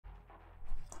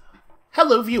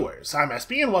Hello viewers, I'm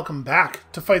SB and welcome back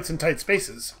to Fights in Tight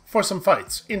Spaces for some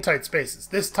fights in tight spaces.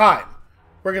 This time,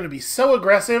 we're going to be so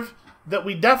aggressive that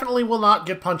we definitely will not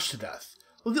get punched to death.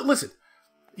 Listen,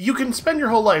 you can spend your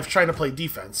whole life trying to play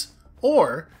defense,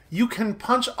 or you can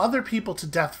punch other people to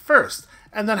death first,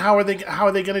 and then how are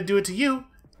they going to do it to you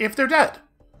if they're dead?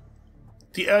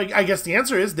 I guess the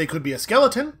answer is they could be a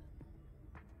skeleton.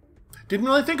 Didn't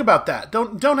really think about that.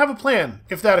 Don't have a plan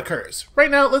if that occurs.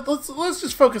 Right now, let's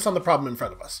just focus on the problem in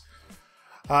front of us.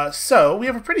 So we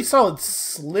have a pretty solid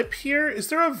slip here. Is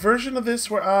there a version of this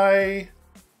where I...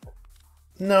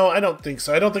 No, I don't think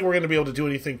so. I don't think we're going to be able to do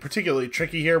anything particularly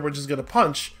tricky here. We're just going to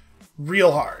punch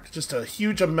real hard. Just a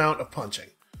huge amount of punching.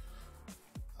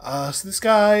 So this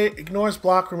guy ignores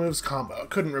block, removes combo.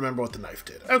 Couldn't remember what the knife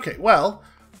did. Okay, well,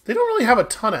 they don't really have a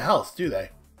ton of health, do they?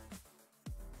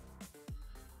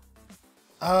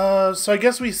 So I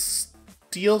guess we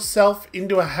steel self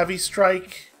into a heavy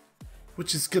strike,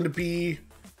 which is going to be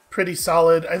pretty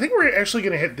solid. I think we're actually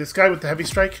going to hit this guy with the heavy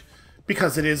strike,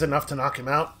 because it is enough to knock him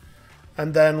out.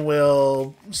 And then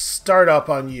we'll start up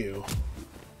on you.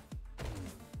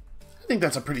 I think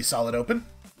that's a pretty solid open.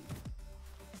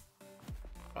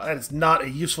 That is not a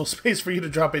useful space for you to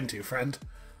drop into, friend.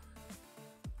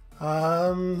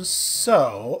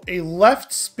 So a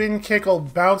left spin kick will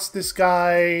bounce this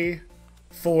guy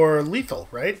for lethal,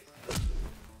 right?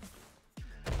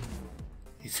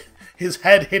 His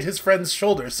head hit his friend's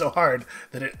shoulder so hard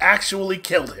that it actually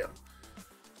killed him.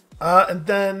 And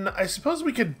then I suppose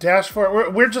we could dash for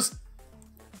it. We're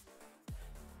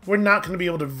not going to be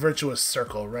able to virtuous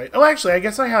circle, right? Oh, actually, I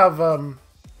guess I have,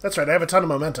 that's right, I have a ton of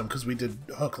momentum because we did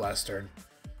hook last turn.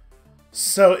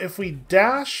 So if we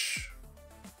dash...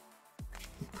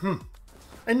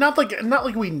 And not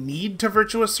like we need to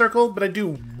virtuous circle, but I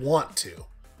do want to.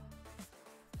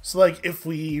 So like if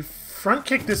we front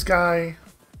kick this guy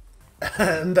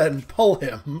and then pull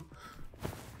him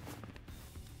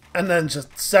and then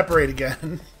just separate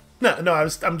again. No,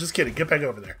 I'm just kidding. Get back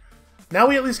over there. Now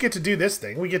we at least get to do this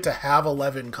thing. We get to have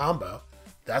 11 combo.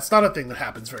 That's not a thing that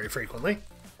happens very frequently.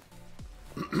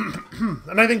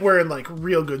 And I think we're in like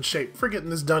real good shape for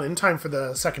getting this done in time for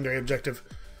the secondary objective.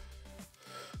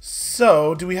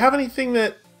 So, do we have anything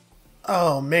that...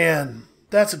 Oh, man.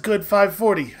 That's a good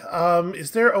 540. Is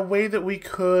there a way that we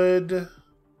could...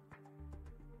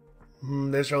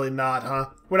 There's really not, huh?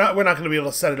 We're not going to be able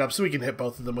to set it up so we can hit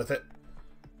both of them with it.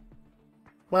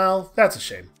 Well, that's a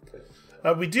shame.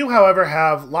 We do, however,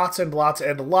 have lots and lots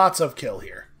and lots of kill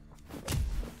here.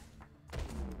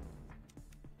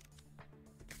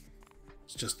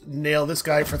 Let's just nail this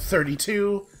guy for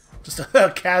 32. Just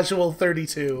a casual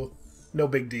 32. No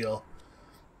big deal.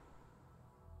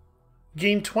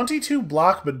 Gain 22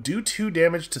 block, but do 2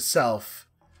 damage to self.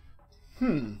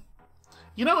 You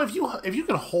know, if you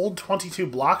can hold 22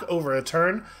 block over a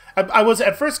turn, I was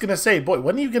at first gonna say, boy,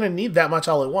 when are you gonna need that much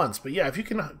all at once? But yeah, if you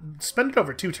can spend it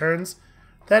over 2 turns,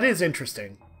 that is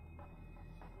interesting.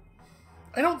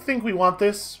 I don't think we want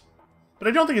this, but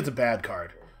I don't think it's a bad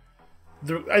card.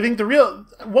 I think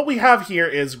what we have here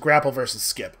is grapple versus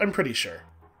skip. I'm pretty sure.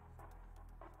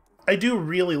 I do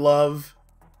really love...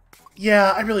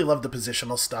 Yeah, I really love the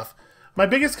positional stuff. My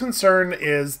biggest concern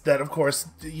is that, of course,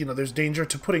 you know, there's danger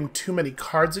to putting too many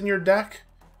cards in your deck.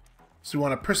 So we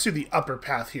want to pursue the upper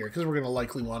path here, because we're going to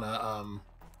likely want to,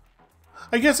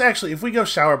 I guess, actually, if we go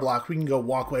shower block, we can go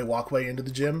walkway into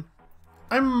the gym.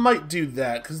 I might do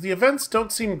that, because the events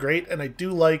don't seem great, and I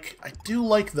do like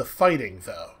the fighting,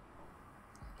 though.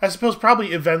 I suppose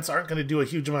probably events aren't going to do a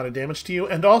huge amount of damage to you,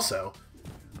 and also...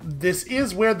 This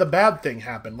is where the bad thing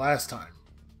happened last time.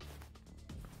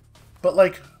 But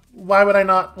like, why would I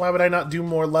not do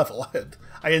more level?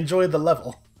 I enjoy the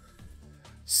level.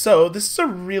 So this is a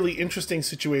really interesting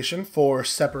situation for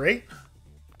separate.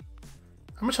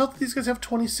 How much health do these guys have?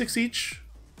 26 each?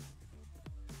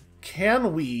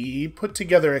 Can we put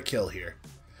together a kill here?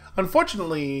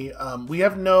 Unfortunately, we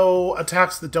have no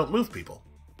attacks that don't move people.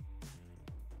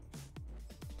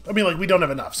 I mean, like, we don't have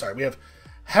enough, sorry. We have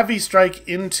heavy strike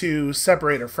into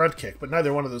separate or front kick, but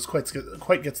neither one of those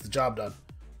quite gets the job done.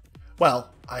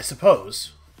 Well, I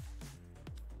suppose.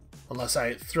 Unless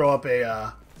I throw up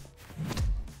one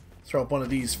of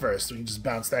these first. We can just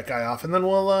bounce that guy off, and then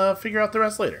we'll figure out the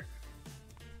rest later.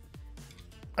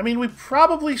 I mean, we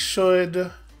probably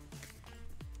should...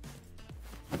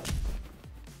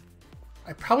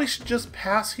 I probably should just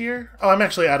pass here. Oh, I'm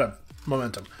actually out of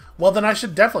momentum. Well, then I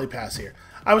should definitely pass here.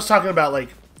 I was talking about, like,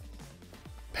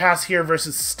 pass here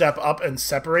versus step up and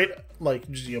separate, like,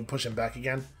 just, you know, push him back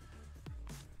again.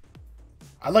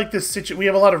 I like this situation. We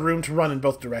have a lot of room to run in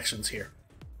both directions here.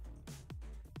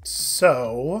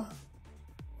 So,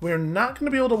 We're not going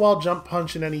to be able to wall jump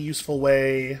punch in any useful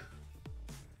way.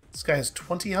 This guy has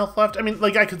 20 health left. I mean,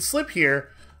 like, I could slip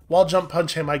here, wall jump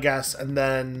punch him, I guess, and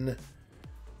then...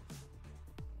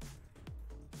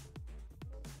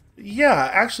 Yeah,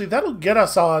 actually, that'll get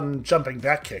us on jumping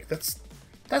back kick. That's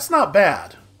not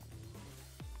bad.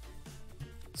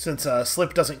 Since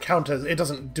slip doesn't count as... It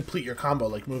doesn't deplete your combo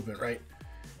like movement, right?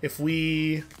 If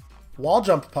we wall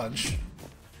jump punch,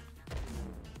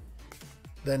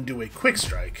 then do a quick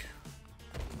strike,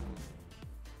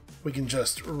 we can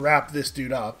just wrap this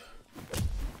dude up.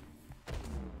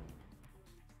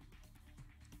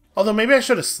 Although maybe I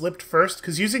should have slipped first,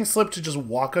 because using slip to just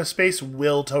walk a space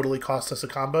will totally cost us a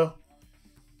combo.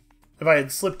 If I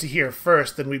had slipped to here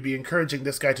first, then we'd be encouraging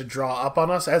this guy to draw up on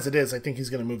us. As it is, I think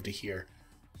he's going to move to here.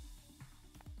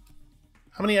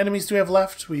 How many enemies do we have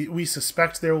left? We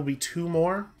suspect there will be 2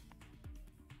 more.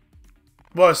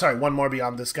 Well, sorry, 1 more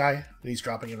beyond this guy. And he's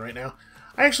dropping in right now.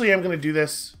 I actually am going to do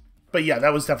this. But yeah,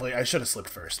 that was definitely... I should have slipped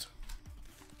first.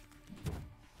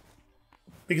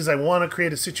 Because I want to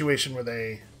create a situation where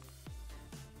they...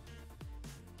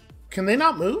 Can they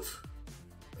not move?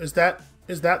 Is that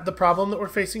the problem that we're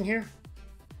facing here?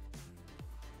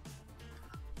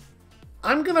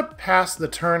 I'm going to pass the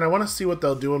turn. I want to see what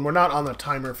they'll do, and we're not on the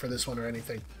timer for this one or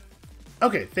anything.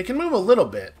 Okay, they can move a little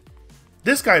bit.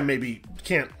 This guy maybe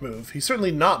can't move. He's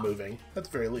certainly not moving, at the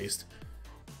very least.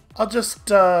 I'll just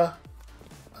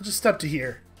step to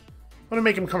here. I want to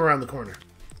make him come around the corner.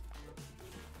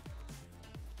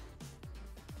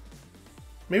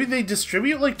 Maybe they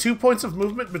distribute like 2 points of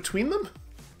movement between them?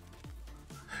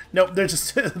 Nope, they're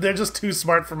just too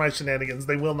smart for my shenanigans.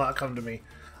 They will not come to me.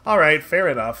 Alright, fair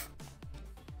enough.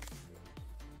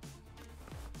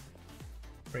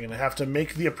 We're gonna have to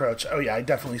make the approach. Oh yeah, I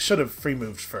definitely should have free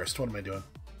moved first. What am I doing?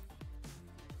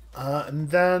 And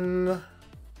then...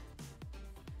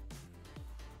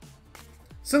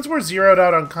 Since we're zeroed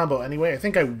out on combo anyway, I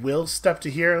think I will step to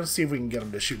here and see if we can get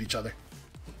them to shoot each other.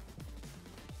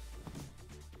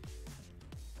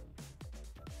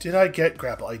 Did I get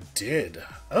grapple? I did.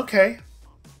 Okay.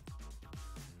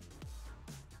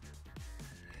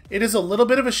 It is a little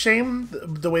bit of a shame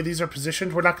the way these are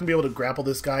positioned. We're not going to be able to grapple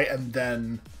this guy and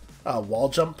then wall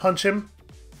jump punch him.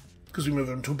 Because we move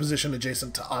him to a position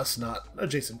adjacent to us, not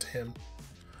adjacent to him.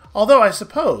 Although, I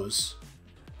suppose...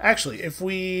 Actually, if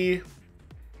we...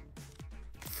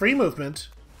 Free movement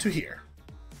to here.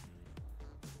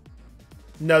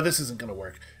 No, this isn't going to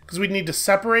work. Because we'd need to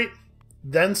separate,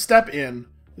 then step in,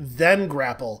 then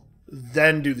grapple,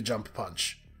 then do the jump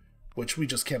punch. Which we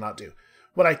just cannot do.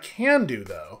 What I can do,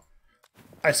 though,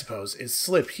 I suppose, is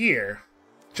slip here,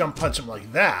 jump punch him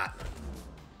like that.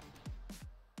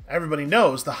 Everybody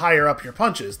knows the higher up your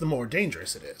punch is, the more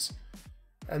dangerous it is.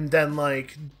 And then,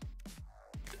 like...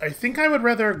 I think I would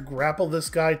rather grapple this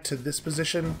guy to this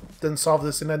position than solve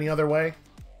this in any other way.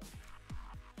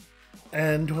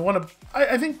 And we want to...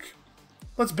 I think...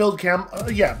 Let's build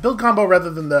build combo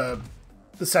rather than the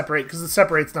separate, because the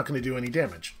separate's not going to do any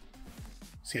damage.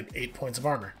 So he had 8 points of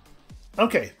armor.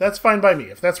 Okay, that's fine by me.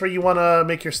 If that's where you want to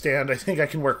make your stand, I think I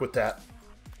can work with that.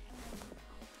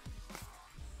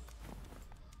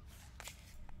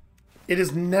 It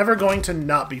is never going to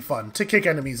not be fun to kick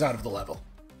enemies out of the level.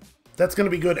 That's going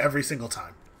to be good every single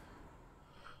time.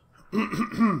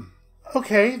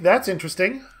 Okay, that's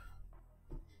interesting.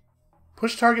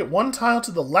 Push target 1 tile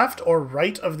to the left or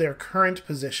right of their current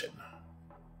position.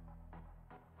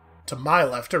 To my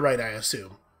left or right, I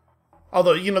assume.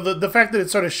 Although, you know, the fact that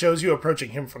it sort of shows you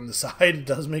approaching him from the side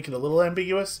does make it a little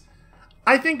ambiguous.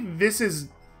 I think this is...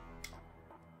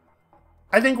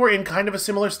 I think we're in kind of a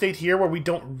similar state here where we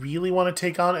don't really want to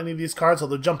take on any of these cards,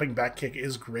 although jumping back kick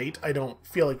is great. I don't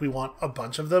feel like we want a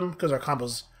bunch of them, because our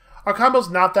combo's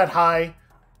not that high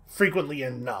frequently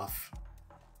enough.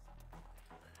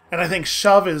 And I think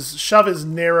shove is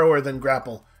narrower than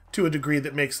grapple to a degree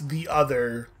that makes the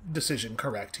other decision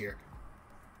correct here.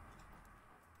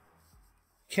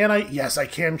 Can I? Yes, I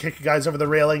can kick guys over the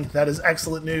railing. That is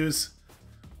excellent news.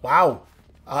 Wow.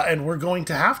 And we're going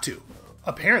to have to,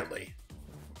 apparently.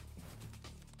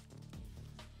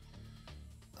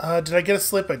 Did I get a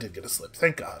slip? I did get a slip.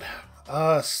 Thank God.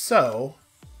 So...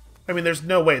 I mean, there's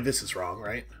no way this is wrong,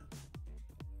 right?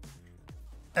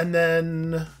 And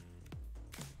then...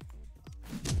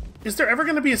 Is there ever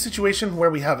going to be a situation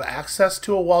where we have access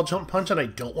to a wall jump punch and I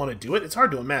don't want to do it? It's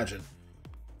hard to imagine.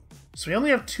 So we only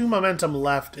have 2 momentum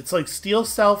left. It's like Steel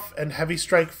Self and Heavy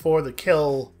Strike for the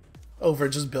kill over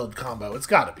just build combo. It's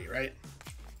gotta be, right?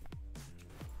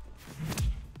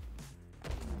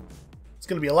 It's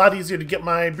going to be a lot easier to get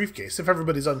my briefcase if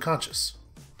everybody's unconscious.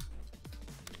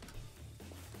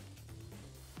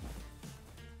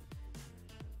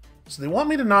 So they want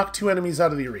me to knock 2 enemies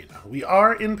out of the arena. We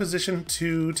are in position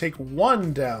to take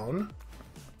 1 down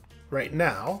right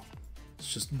now.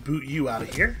 Let's just boot you out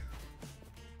of here.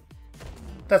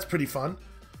 That's pretty fun.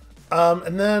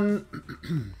 And then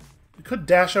we could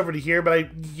dash over to here, but I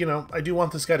do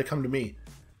want this guy to come to me.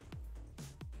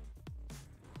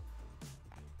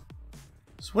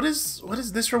 So what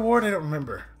is this reward? I don't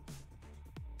remember.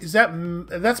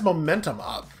 That's momentum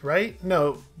up, right?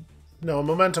 No,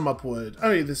 momentum up would... Oh,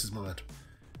 yeah, this is momentum.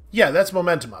 Yeah, that's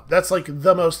momentum up. That's like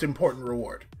the most important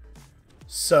reward.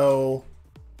 So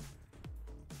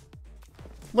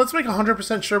let's make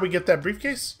 100% sure we get that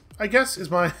briefcase, I guess,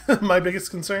 is my my biggest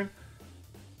concern.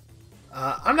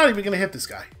 I'm not even gonna hit this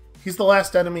guy. He's the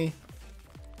last enemy.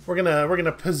 We're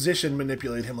gonna position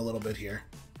manipulate him a little bit here.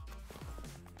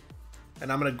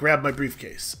 And I'm gonna grab my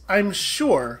briefcase. I'm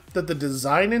sure that the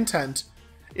design intent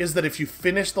is that if you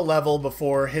finish the level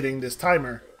before hitting this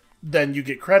timer, then you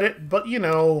get credit, but you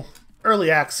know, early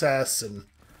access, and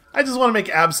I just want to make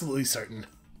absolutely certain.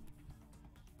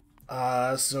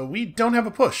 So we don't have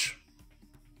a push.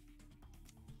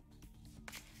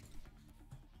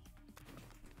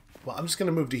 Well, I'm just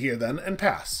gonna move to here then and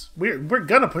pass. We're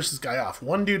gonna push this guy off.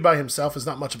 One dude by himself is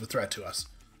not much of a threat to us.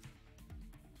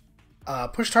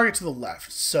 Push target to the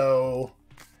left. So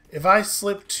if I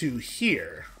slip to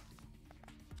here,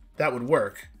 that would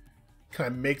work. Can I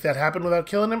make that happen without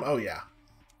killing him? Oh yeah.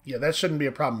 Yeah, that shouldn't be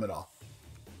a problem at all.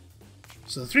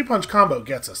 So the 3-punch combo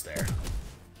gets us there.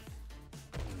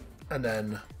 And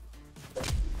then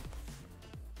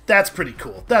that's pretty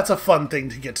cool. That's a fun thing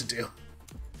to get to do.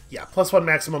 Yeah, +1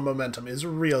 maximum momentum is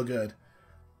real good.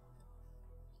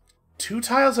 2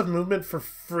 tiles of movement for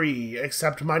free,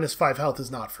 except -5 health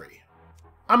is not free.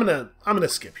 I'm gonna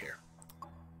skip here.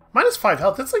 -5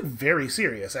 health, that's like very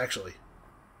serious, actually.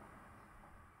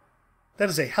 That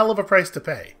is a hell of a price to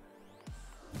pay.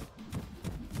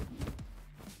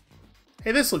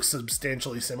 Hey, this looks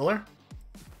substantially similar.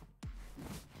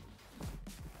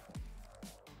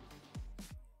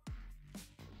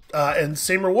 And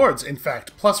same rewards, in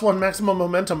fact. +1 maximum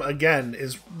momentum, again,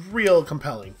 is real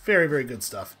compelling. Very, very good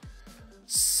stuff.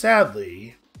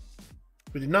 Sadly,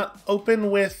 we did not open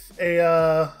with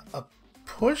a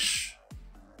push,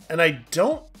 and I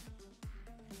don't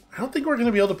think we're going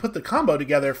to be able to put the combo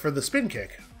together for the spin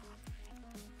kick.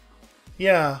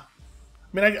 Yeah. I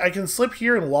mean, I can slip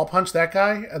here and wall punch that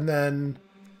guy, and then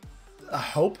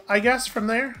hope, I guess, from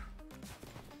there.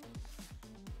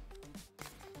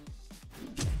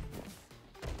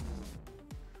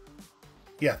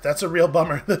 Yeah, that's a real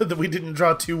bummer that we didn't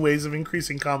draw 2 ways of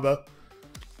increasing combo.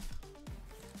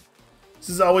 This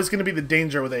is always going to be the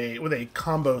danger with a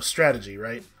combo strategy,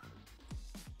 right?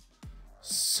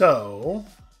 So,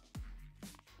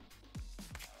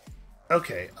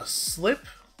 okay, a slip,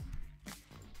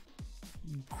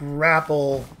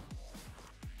 grapple,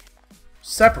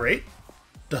 separate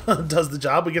does the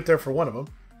job. We get there for one of them.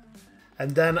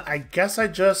 And then I guess I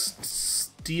just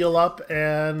steal up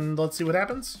and let's see what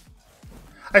happens.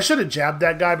 I should have jabbed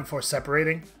that guy before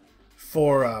separating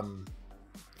for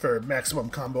maximum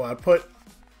combo output.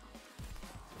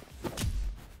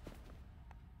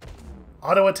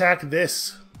 Auto attack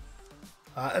this.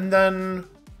 And then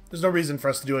there's no reason for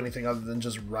us to do anything other than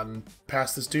just run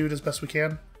past this dude as best we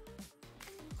can.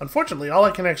 Unfortunately, all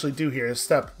I can actually do here is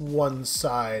step one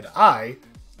side. I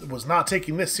was not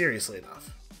taking this seriously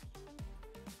enough.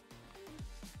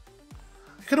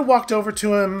 I could have walked over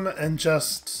to him and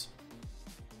just...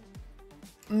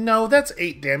 No, that's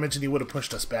 8 damage and he would have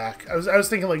pushed us back. I was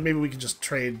thinking like maybe we could just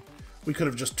trade. We could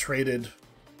have just traded.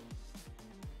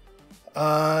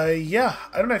 Yeah,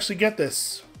 I don't actually get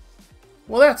this.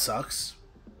 Well, that sucks.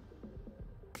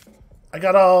 I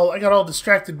got all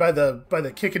distracted by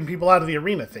the kicking people out of the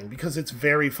arena thing because it's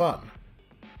very fun.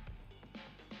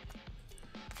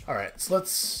 All right, so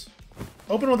let's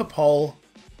open with a pole.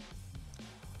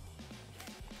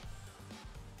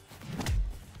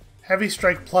 Heavy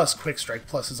strike plus quick strike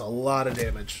plus is a lot of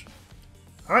damage.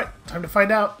 All right, time to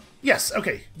find out. Yes,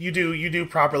 okay, you do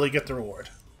properly get the reward.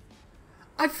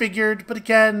 I figured, but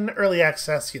again, early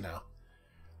access, you know.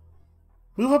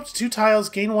 Move up to 2 tiles,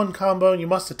 gain 1 combo, and you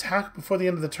must attack before the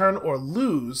end of the turn or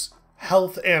lose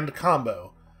health and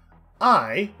combo.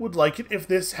 I would like it if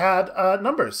this had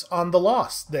numbers on the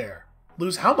loss there.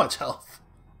 Lose how much health?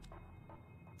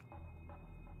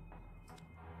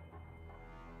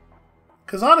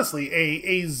 Because honestly,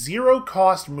 a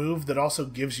zero-cost move that also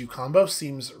gives you combo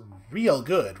seems real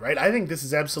good, right? I think this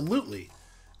is absolutely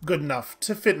good enough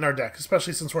to fit in our deck,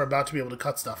 especially since we're about to be able to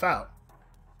cut stuff out.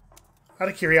 Out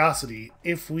of curiosity,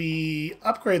 if we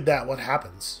upgrade that, what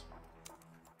happens?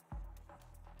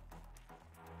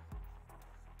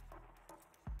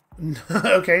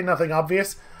 Okay, nothing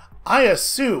obvious. I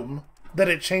assume that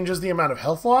it changes the amount of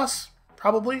health loss,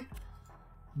 probably.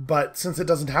 But since it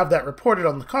doesn't have that reported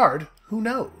on the card, who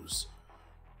knows?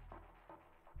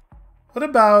 What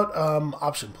about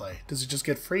option play? Does it just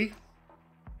get free?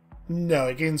 No,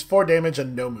 it gains 4 damage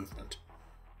and no movement.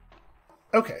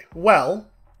 Okay, well,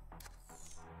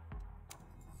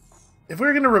 if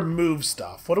we're going to remove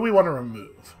stuff, what do we want to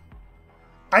remove?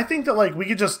 I think that, like, we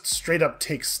could just straight up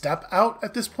take step out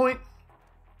at this point.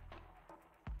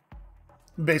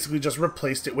 Basically just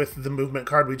replaced it with the movement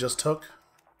card we just took.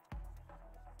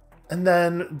 And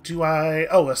then do I...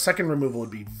 Oh, a second removal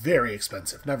would be very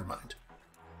expensive. Never mind.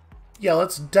 Yeah,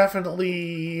 let's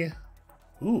definitely...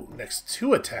 Ooh, next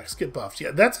 2 attacks get buffed.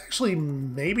 Yeah, that's actually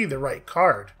maybe the right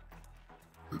card.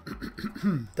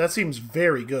 That seems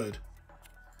very good.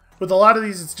 With a lot of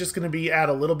these, it's just going to be add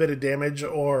a little bit of damage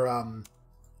or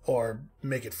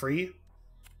make it free.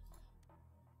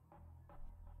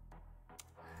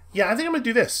 Yeah, I think I'm going to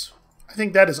do this. I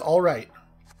think that is all right.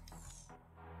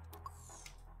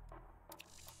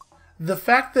 The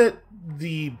fact that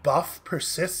the buff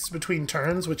persists between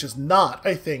turns, which is not,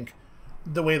 I think,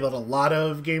 the way that a lot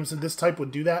of games of this type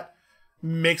would do that,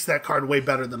 makes that card way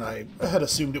better than I had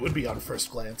assumed it would be on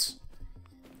first glance.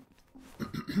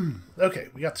 Okay,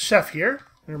 we got the chef here.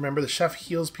 Remember, the chef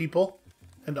heals people,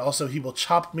 and also he will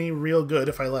chop me real good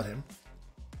if I let him.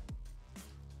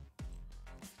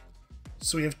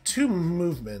 So we have 2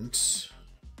 movement.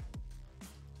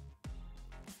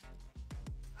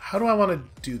 How do I want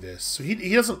to do this? So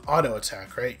he doesn't auto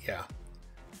attack, right? Yeah.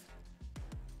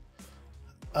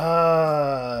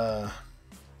 I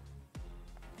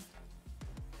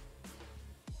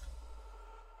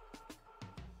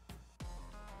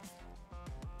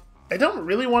don't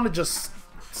really want to just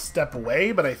step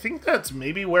away, but I think that's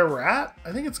maybe where we're at.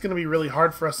 I think it's going to be really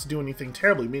hard for us to do anything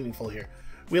terribly meaningful here.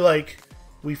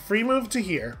 We free move to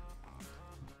here.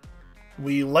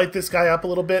 We light this guy up a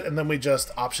little bit, and then we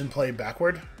just option play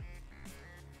backward.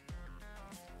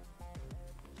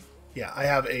 Yeah, I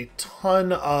have a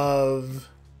ton of...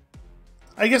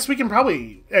 I guess we can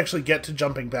probably actually get to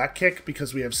jumping back kick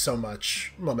because we have so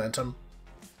much momentum.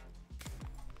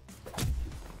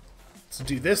 Let's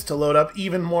do this to load up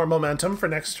even more momentum for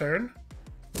next turn.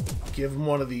 Give him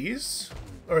one of these.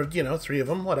 Or, you know, 3 of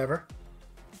them, whatever.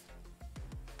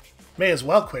 May as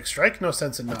well quick strike. No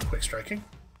sense in not quick striking.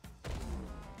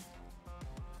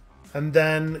 And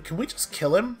then, can we just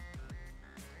kill him?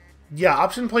 Yeah,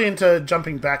 option play into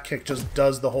jumping back kick just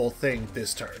does the whole thing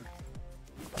this turn.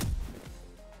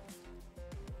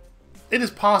 It is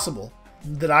possible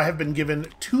that I have been given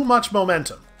too much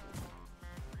momentum.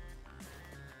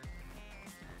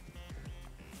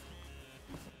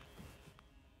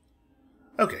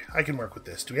 Okay, I can work with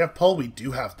this. Do we have pull? We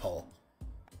do have pull.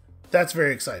 That's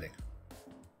very exciting.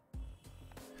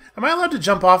 Am I allowed to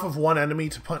jump off of one enemy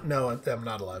to punt? No, I'm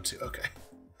not allowed to. Okay.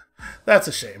 That's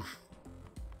a shame.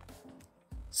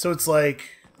 So it's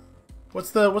like...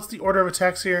 What's the order of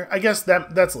attacks here? I guess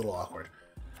that's a little awkward.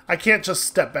 I can't just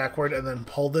step backward and then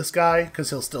pull this guy, because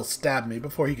he'll still stab me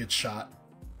before he gets shot.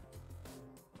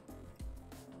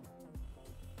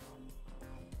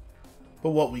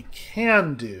 But what we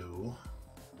can do...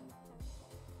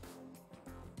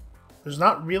 There's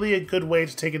not really a good way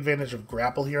to take advantage of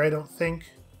grapple here, I don't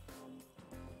think.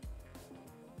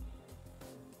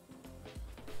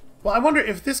 Well, I wonder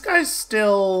if this guy's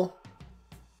still...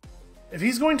 If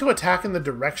he's going to attack in the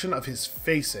direction of his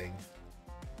facing...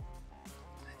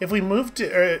 If we moved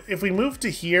to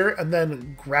here and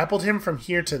then grappled him from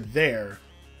here to there,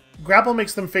 grapple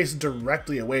makes them face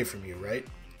directly away from you, right?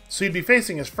 So he'd be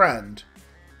facing his friend.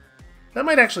 That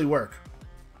might actually work.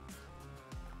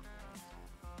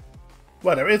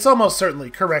 Whatever. It's almost certainly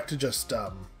correct to just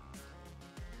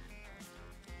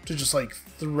like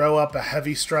throw up a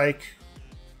heavy strike.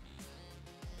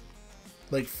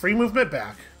 Like free movement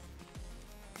back.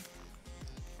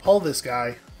 Pull this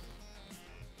guy.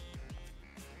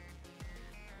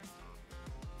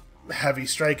 Heavy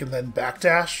strike and then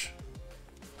backdash.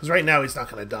 Because right now he's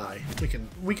not going to die.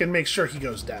 We can make sure he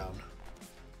goes down.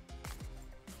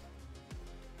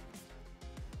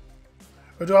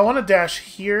 Or do I want to dash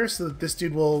here so that this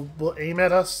dude will aim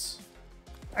at us?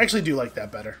 I actually do like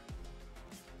that better.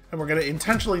 And we're going to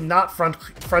intentionally not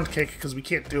front kick because we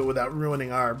can't do it without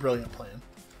ruining our brilliant plan.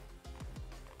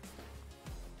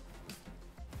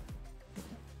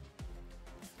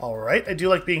 Alright, I do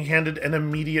like being handed an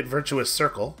immediate virtuous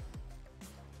circle.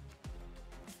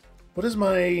 What is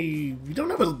my... We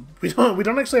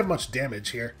don't actually have much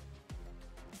damage here.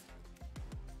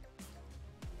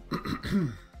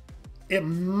 It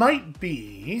might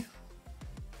be...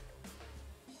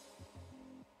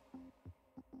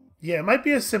 Yeah, it might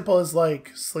be as simple as,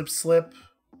 like, slip, slip.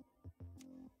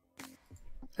 I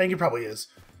think it probably is.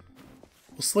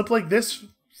 We'll slip like this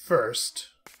first.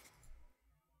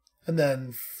 And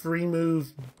then free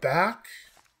move back.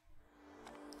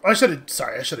 Oh, I should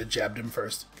have jabbed him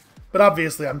first. But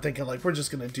obviously I'm thinking, like, we're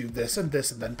just going to do this and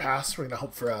then pass. We're going to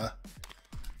hope for a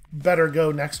better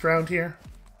go next round here.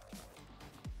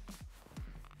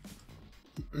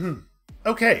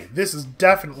 Okay, this is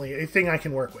definitely a thing I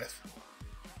can work with.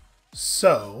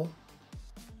 So,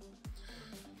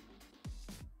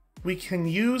 we can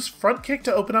use front kick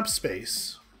to open up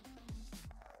space.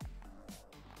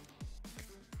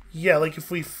 Yeah, like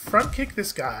if we front kick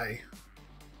this guy,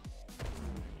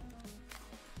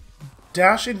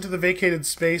 dash into the vacated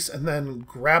space, and then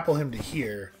grapple him to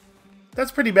here,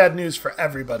 that's pretty bad news for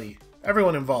everybody.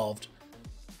 Everyone involved.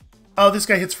 Oh, this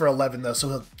guy hits for 11 though, so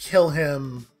he'll kill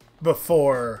him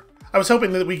before... I was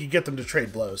hoping that we could get them to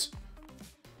trade blows.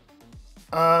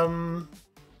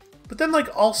 But then, like,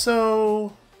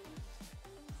 also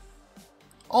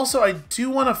I do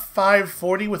want a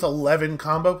 540 with 11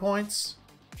 combo points.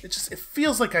 It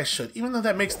feels like I should, even though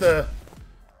that makes the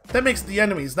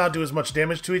enemies not do as much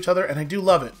damage to each other, and I do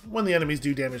love it when the enemies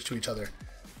do damage to each other.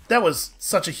 That was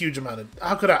such a huge amount of...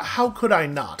 How could I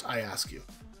not, I ask you?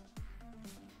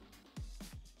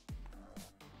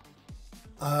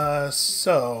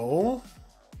 So...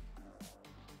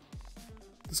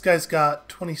 This guy's got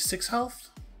 26 health?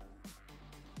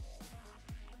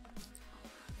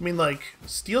 I mean, like,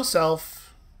 steal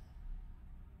self.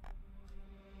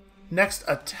 Next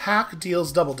attack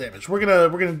deals double damage. We're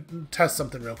gonna test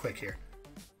something real quick here.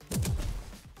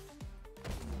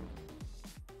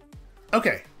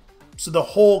 Okay. So the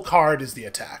whole card is the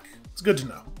attack. It's good to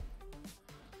know.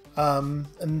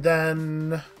 And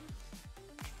then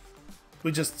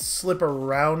we just slip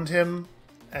around him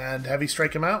and heavy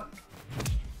strike him out.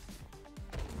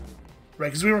 Right,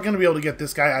 because we weren't going to be able to get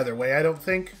this guy either way, I don't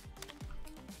think.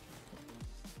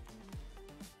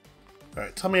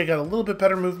 Alright, tell me I got a little bit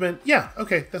better movement. Yeah,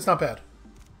 okay, that's not bad.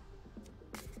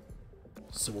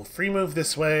 So we'll free move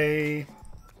this way.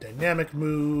 Dynamic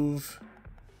move.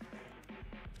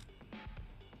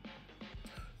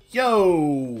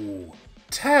 Yo!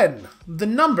 10! The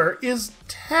number is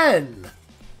 10!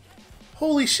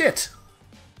 Holy shit!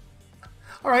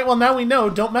 Alright, well now we know,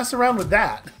 don't mess around with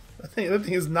that. That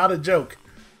thing is not a joke.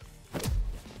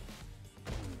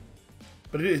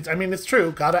 But it is, I mean, it's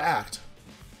true, gotta act.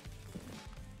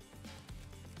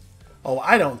 Oh,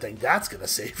 I don't think that's gonna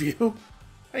save you.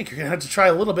 I think you're gonna have to try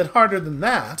a little bit harder than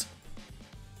that.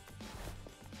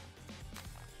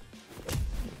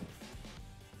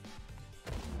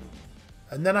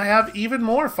 And then I have even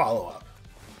more follow-up.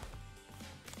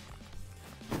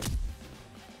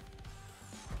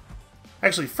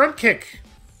 Actually, front kick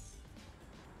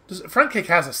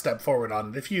has a step forward on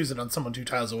it if you use it on someone 2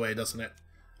 tiles away, doesn't it?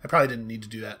 I probably didn't need to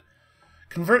do that.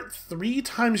 Convert 3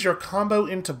 times your combo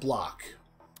into block.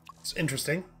 It's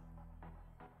interesting.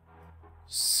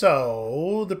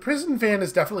 So, the prison van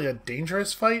is definitely a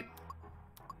dangerous fight.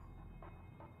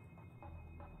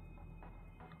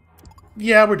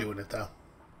 Yeah, we're doing it, though.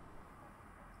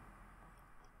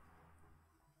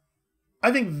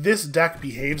 I think this deck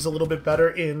behaves a little bit better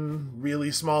in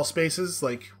really small spaces,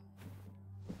 like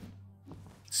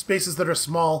spaces that are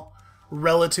small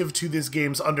relative to this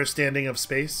game's understanding of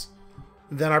space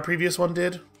than our previous one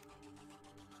did.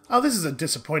 Oh, this is a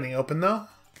disappointing open, though.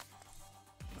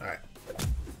 Alright.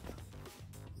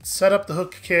 Set up the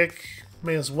hook kick.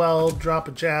 May as well drop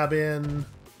a jab in.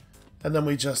 And then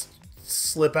we just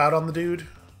slip out on the dude.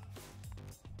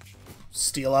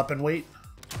 Steal up and wait.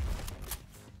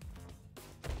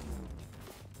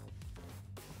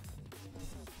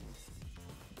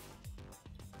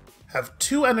 Have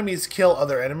 2 enemies kill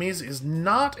other enemies is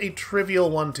not a trivial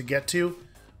one to get to,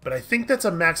 but I think that's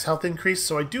a max health increase,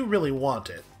 so I do really want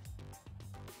it.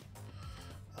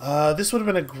 This would have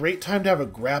been a great time to have a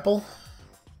grapple.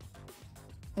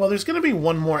 Well, there's going to be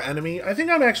one more enemy. I think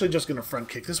I'm actually just going to front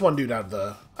kick this one dude out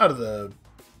of the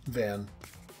van.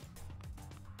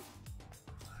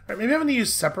 Alright, maybe I'm going to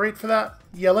use separate for that.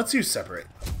 Yeah, let's use separate.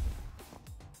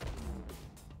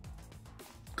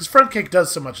 Because front kick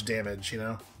does so much damage, you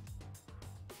know?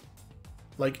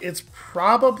 Like, it's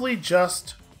probably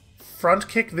just front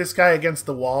kick this guy against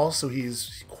the wall so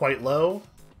he's quite low.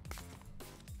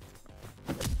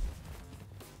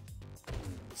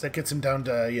 So that gets him down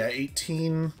to, yeah,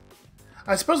 18.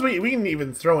 I suppose we can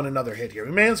even throw in another hit here.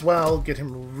 We may as well get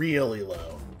him really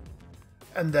low.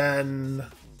 And then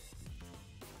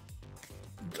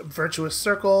Virtuous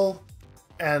Circle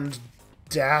and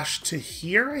dash to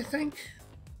here, I think?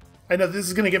 I know this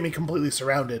is going to get me completely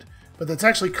surrounded, but that's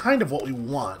actually kind of what we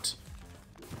want.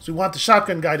 So we want the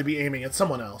shotgun guy to be aiming at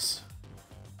someone else.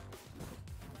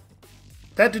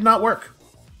 That did not work.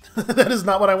 That is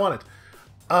not what I wanted.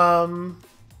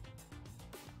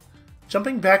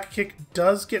 Jumping back kick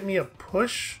does get me a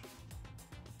push,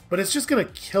 but it's just going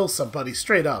to kill somebody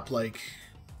straight up. Like,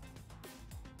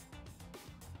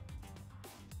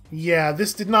 yeah,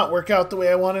 this did not work out the way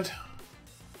I wanted.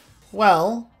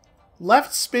 Well,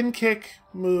 left spin kick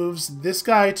moves this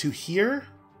guy to here.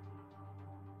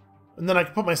 And then I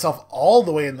can put myself all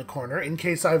the way in the corner in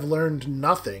case I've learned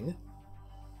nothing.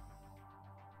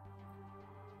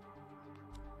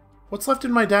 What's left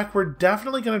in my deck? We're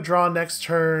definitely going to draw next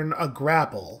turn a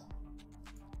grapple,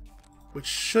 which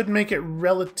should make it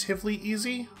relatively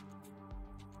easy.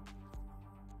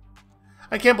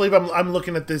 I can't believe I'm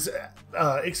looking at this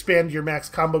expand your max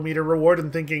combo meter reward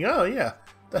and thinking, oh yeah,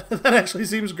 that actually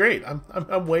seems great.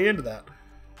 I'm way into that.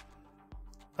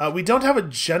 We don't have a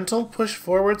gentle push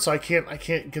forward, so I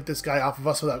can't get this guy off of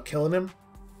us without killing him.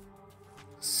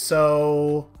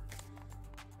 So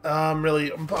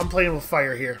I'm playing with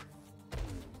fire here.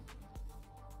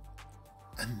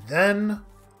 And then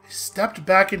I stepped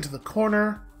back into the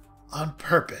corner on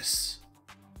purpose.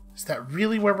 Is that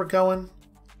really where we're going?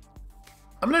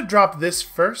 I'm gonna drop this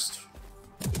first.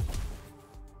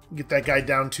 Get that guy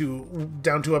down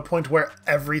to a point where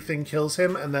everything kills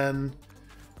him, and then,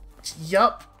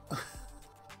 yup.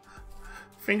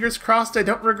 Fingers crossed I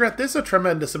don't regret this a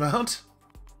tremendous amount.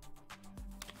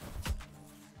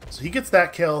 So he gets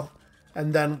that kill,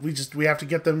 and then we have to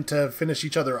get them to finish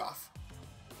each other off.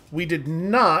 We did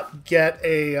not get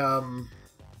a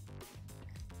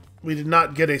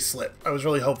slip. I was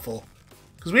really hopeful.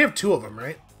 Because we have two of them,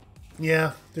 right?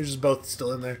 Yeah, they're just both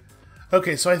still in there.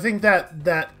 Okay, so I think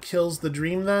that kills the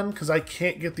dream then, because I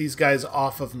can't get these guys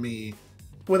off of me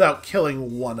without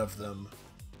killing one of them.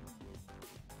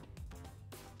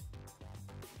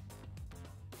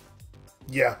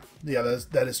 Yeah,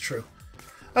 that is true.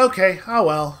 Okay, oh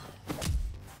well.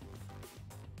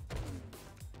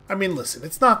 I mean, listen,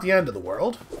 it's not the end of the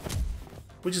world.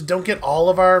 We just don't get all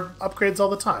of our upgrades all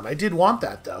the time. I did want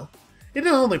that, though. It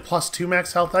is only +2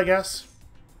 max health, I guess.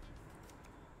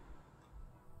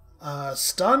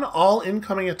 Stun all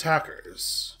incoming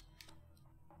attackers.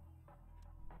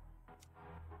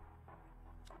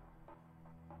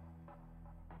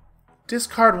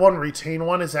 Discard one, retain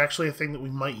one is actually a thing that we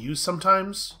might use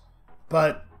sometimes,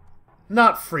 but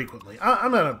not frequently.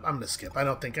 I'm gonna skip. I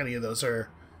don't think any of those are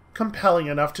compelling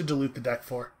enough to dilute the deck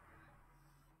for.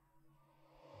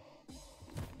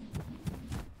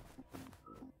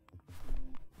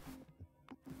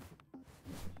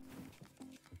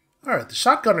 Alright, the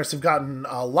shotgunners have gotten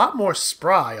a lot more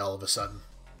spry all of a sudden.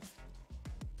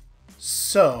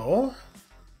 So,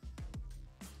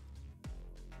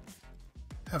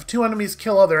 have two enemies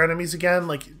kill other enemies again.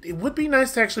 Like, it would be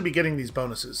nice to actually be getting these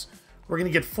bonuses. We're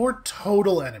going to get 4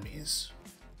 total enemies.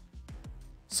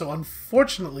 So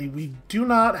unfortunately, we do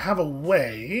not have a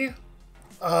way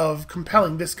of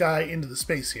compelling this guy into the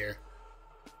space here.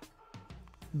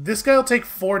 This guy will take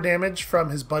 4 damage from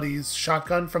his buddy's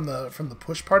shotgun from the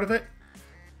push part of it.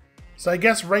 So I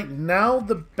guess right now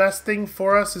the best thing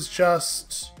for us is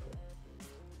just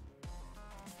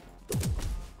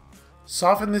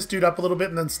soften this dude up a little bit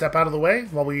and then step out of the way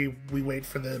while we wait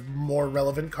for the more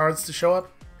relevant cards to show up.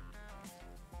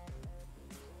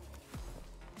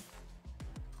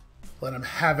 Let them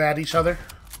have at each other.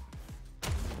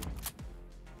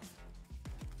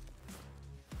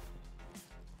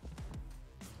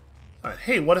 Alright,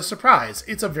 hey, what a surprise.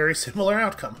 It's a very similar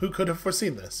outcome. Who could have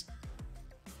foreseen this?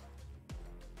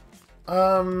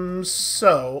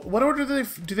 So, what order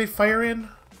do they fire in?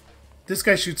 This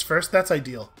guy shoots first. That's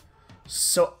ideal.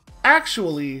 So,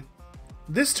 actually,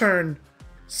 this turn,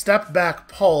 step back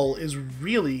pull is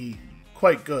really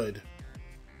quite good.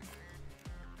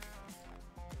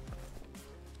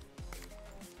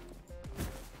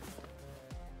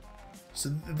 So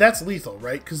that's lethal,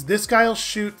 right? Because this guy will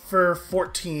shoot for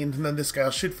 14, and then this guy will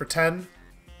shoot for 10.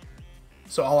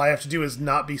 So all I have to do is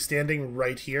not be standing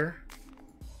right here.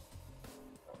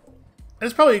 And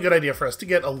it's probably a good idea for us to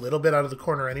get a little bit out of the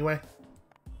corner anyway.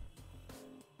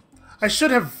 I should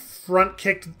have front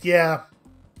kicked. Yeah,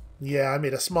 I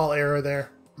made a small error there.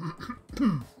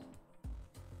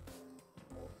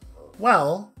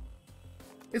 Well,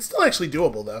 it's still actually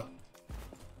doable, though.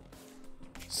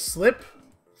 Slip.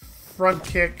 Front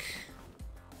kick,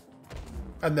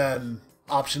 and then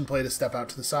option play to step out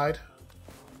to the side.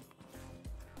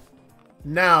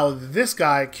 Now this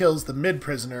guy kills the mid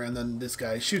prisoner, and then this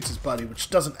guy shoots his buddy, which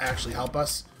doesn't actually help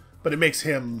us, but it makes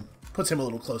him puts him a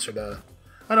little closer to...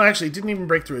 Oh no, actually, it didn't even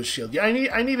break through his shield. Yeah,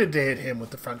 I needed to hit him with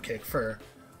the front kick for,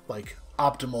 like,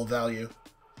 optimal value.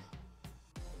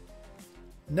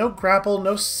 No grapple,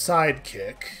 no side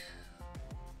kick.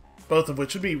 Both of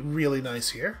which would be really nice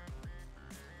here.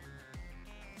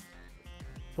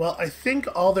 Well, I think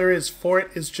all there is for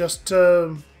it is just...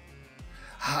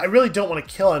 I really don't want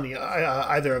to kill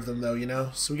either of them, though, you know?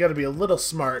 So we got to be a little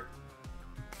smart.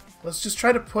 Let's just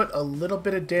try to put a little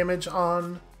bit of damage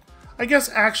on... I guess,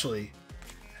 actually,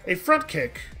 a front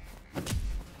kick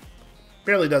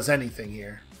barely does anything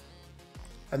here.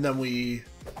 And then we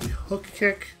hook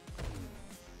kick.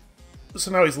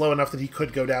 So now he's low enough that he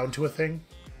could go down to a thing.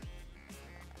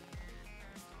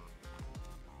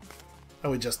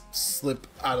 And we just slip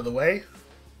out of the way.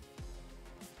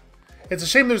 It's a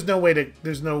shame there's no way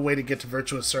to get to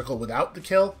Virtuous Circle without the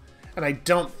kill, and I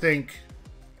don't think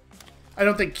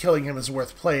killing him is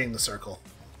worth playing the circle.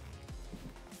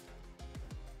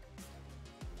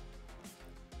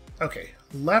 Okay,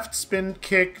 left spin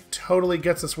kick totally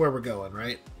gets us where we're going,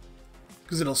 right?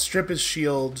 Because it'll strip his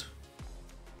shield.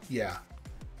 Yeah.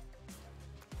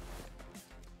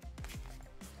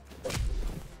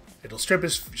 It'll strip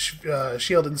his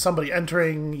shield and somebody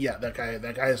entering. Yeah, that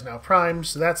guy is now primed,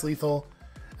 so that's lethal.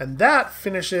 And that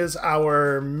finishes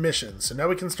our mission. So now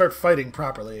we can start fighting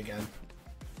properly again.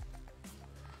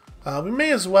 We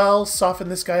may as well soften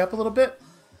this guy up a little bit.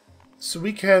 So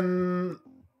we can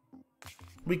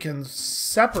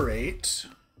separate.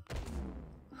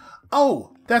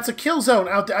 Oh, that's a kill zone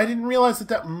out there. I didn't realize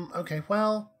that. Okay,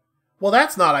 well,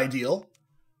 that's not ideal.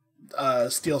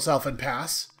 Steal self and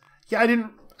pass. Yeah,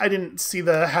 I didn't see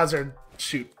the hazard.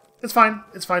 Shoot. It's fine.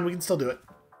 It's fine. We can still do it.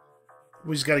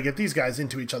 We just got to get these guys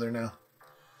into each other now.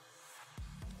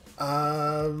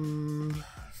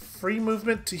 Free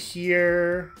movement to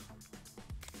here.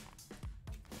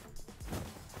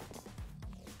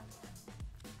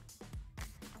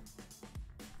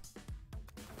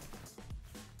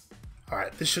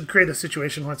 Alright, this should create a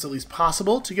situation where it's at least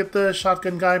possible to get the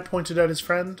shotgun guy pointed at his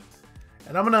friend.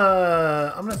 And I'm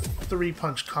gonna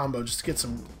 3-punch combo just to get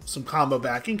some combo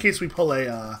back in case we pull like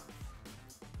a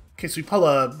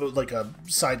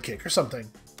side kick or something.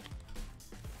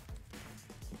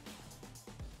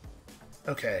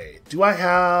 Okay,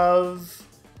 I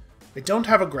don't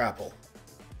have a grapple.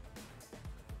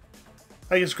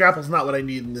 I guess grapple's not what I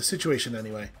need in this situation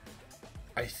anyway.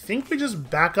 I think we just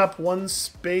back up one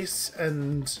space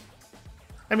and...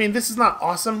 I mean, this is not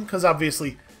awesome because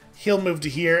obviously he'll move to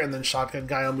here and then shotgun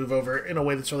guy will move over in a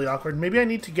way that's really awkward. Maybe I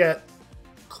need to get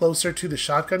closer to the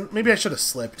shotgun. Maybe I should have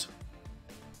slipped.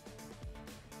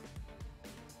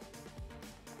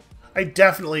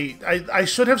 I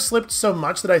should have slipped so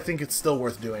much that I think it's still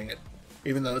worth doing it,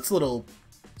 even though it's a little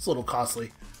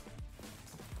costly.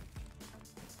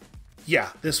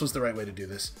 Yeah, this was the right way to do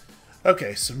this.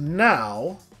 Okay, so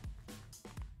now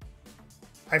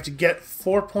I have to get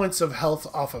 4 points of health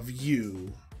off of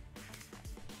you.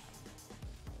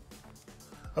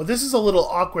 Oh, this is a little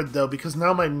awkward though because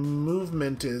now my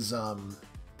movement is I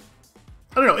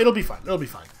don't know, it'll be fine. It'll be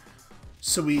fine.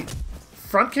 So we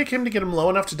front kick him to get him low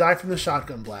enough to die from the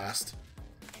shotgun blast.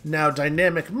 Now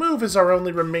dynamic move is our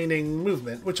only remaining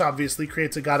movement, which obviously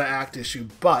creates a gotta act issue,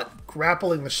 but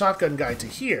grappling the shotgun guy to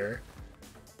here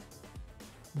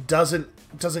doesn't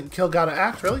kill gotta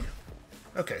act, really?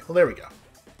 Okay, well there we go.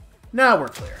 Now we're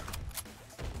clear.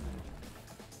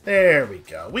 There we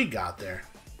go. We got there.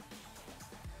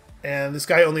 And this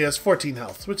guy only has 14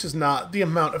 health, which is not the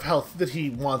amount of health that he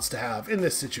wants to have in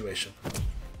this situation.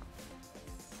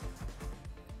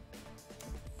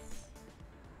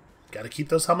 Gotta keep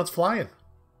those helmets flying.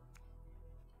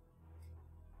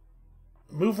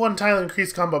 Move 1 tile,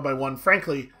 increase combo by 1.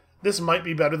 Frankly, this might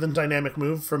be better than dynamic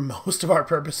move for most of our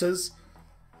purposes.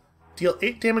 Deal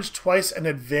 8 damage twice and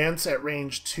advance at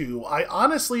range 2. I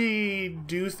honestly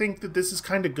do think that this is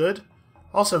kind of good.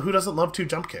 Also, who doesn't love 2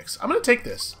 jump kicks? I'm going to take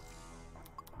this.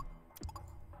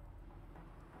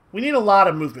 We need a lot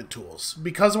of movement tools.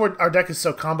 Because our deck is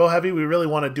so combo heavy, we really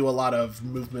want to do a lot of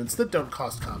movements that don't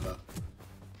cost combo.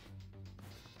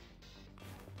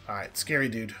 Alright, scary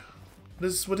dude.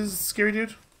 What is scary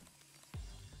dude?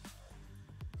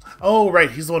 Oh, right,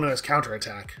 he's the one who has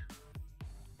counterattack.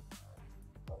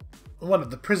 One of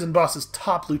the prison boss's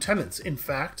top lieutenants, in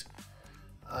fact.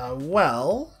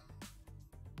 Well...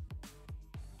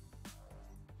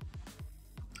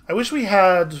 I wish we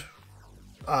had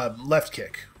left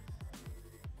kick.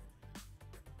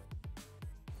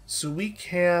 So we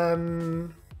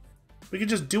could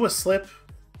just do a slip.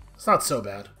 It's not so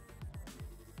bad.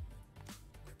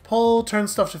 Pull, turn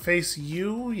stuff to face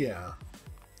you, yeah.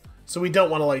 So we don't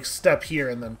want to, like, step here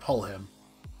and then pull him.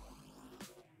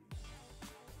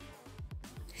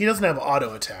 He doesn't have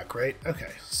auto attack, right?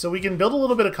 Okay, so we can build a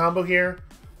little bit of combo here,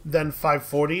 then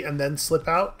 540, and then slip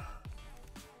out.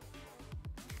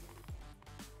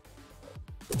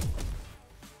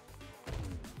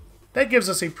 That gives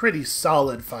us a pretty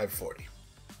solid 540.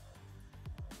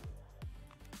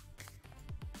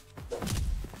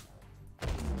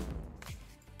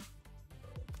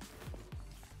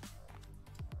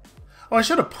 Oh, I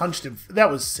should have punched him.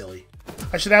 That was silly.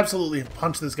 I should absolutely have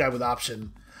punched this guy with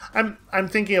option. I'm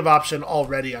thinking of option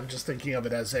already. I'm just thinking of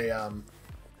it as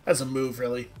a move,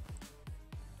 really.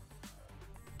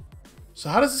 So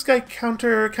how does this guy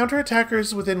counter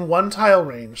attackers within 1 tile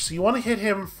range? So you want to hit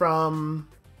him from...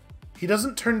 He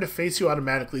doesn't turn to face you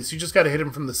automatically, so you just got to hit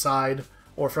him from the side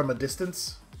or from a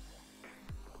distance.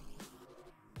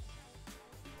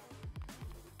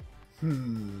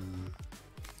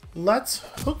 Let's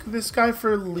hook this guy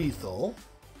for lethal.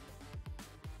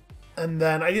 And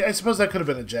then, I suppose that could have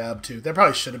been a jab, too. That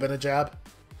probably should have been a jab.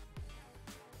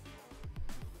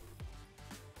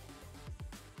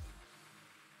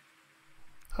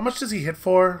 How much does he hit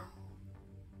for?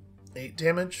 8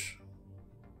 damage?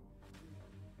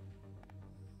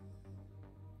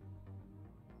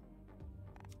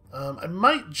 I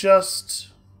might just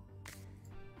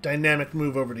dynamic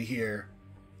move over to here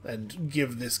and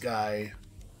give this guy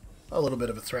a little bit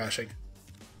of a thrashing.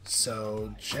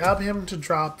 So, jab him to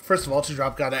drop. First of all, to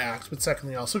drop gotta act, but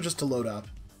secondly also just to load up.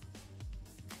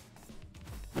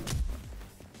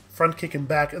 Front kick him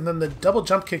back, and then the double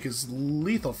jump kick is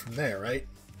lethal from there, right?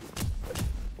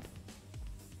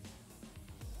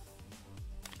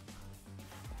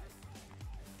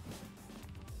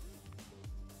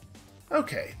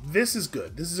 Okay, this is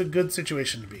good. This is a good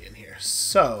situation to be in here.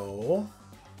 So,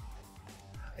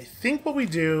 I think what we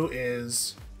do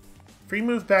is free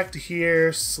move back to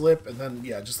here, slip, and then,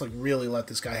 yeah, just like really let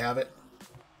this guy have it.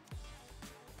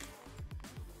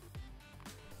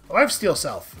 Oh, I have Steel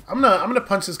Self. I'm gonna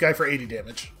punch this guy for 80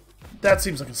 damage. That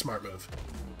seems like a smart move.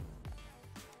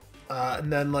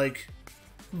 And then, like,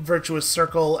 Virtuous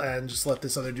Circle and just let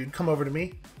this other dude come over to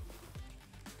me.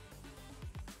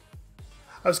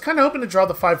 I was kind of hoping to draw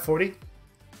the 540,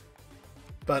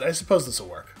 but I suppose this will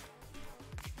work.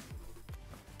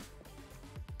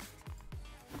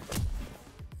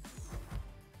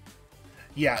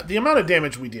 Yeah, the amount of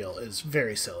damage we deal is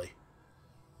very silly.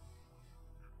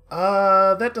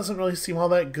 That doesn't really seem all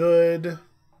that good.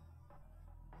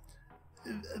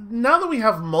 Now that we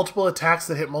have multiple attacks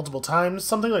that hit multiple times,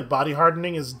 something like Body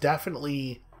Hardening is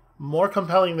definitely more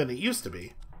compelling than it used to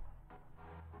be.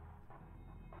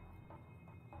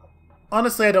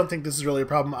 Honestly, I don't think this is really a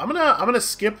problem. I'm gonna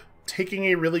skip taking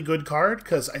a really good card,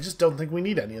 because I just don't think we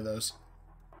need any of those.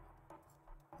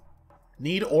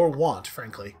 Need or want,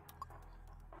 frankly.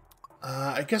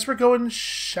 I guess we're going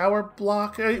Shower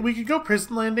Block. We could go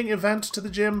Prison Landing event to the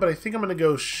gym, but I think I'm gonna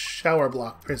go Shower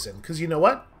Block Prison, because you know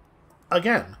what?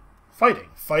 Again, fighting.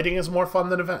 Fighting is more fun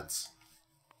than events.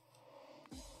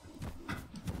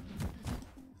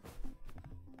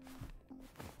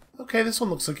 Okay, this one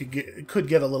looks like it could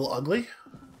get a little ugly.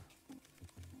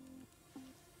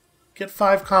 Get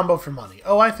 5 combo for money.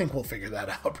 Oh, I think we'll figure that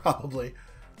out, probably.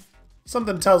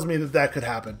 Something tells me that that could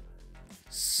happen.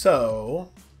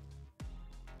 So,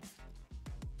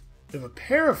 we have a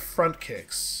pair of front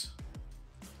kicks.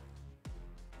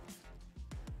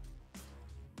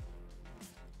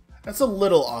 That's a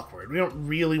little awkward. We don't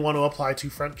really want to apply 2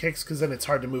 front kicks, because then it's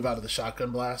hard to move out of the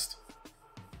shotgun blast.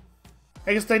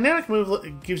 I guess dynamic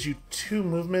move gives you 2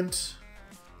 movement.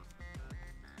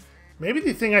 Maybe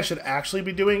the thing I should actually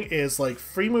be doing is like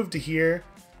free move to here,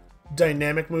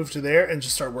 dynamic move to there, and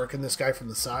just start working this guy from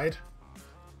the side.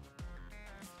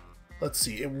 Let's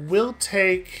see. It will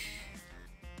take...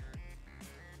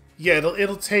 Yeah,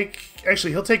 it'll take...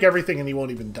 Actually, he'll take everything and he won't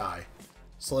even die.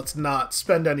 So let's not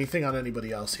spend anything on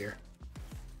anybody else here.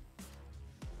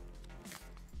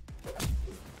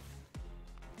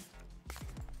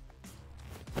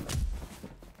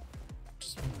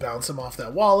 Bounce him off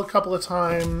that wall a couple of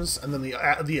times, and then the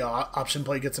option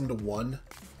play gets him to 1,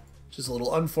 which is a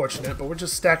little unfortunate, but we're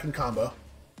just stacking combo.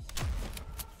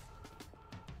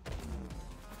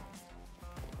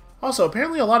 Also,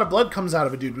 apparently a lot of blood comes out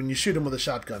of a dude when you shoot him with a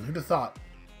shotgun. Who'd have thought?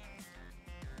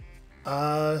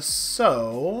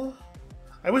 So...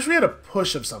 I wish we had a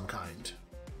push of some kind.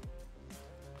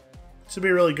 This would be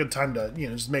a really good time to, you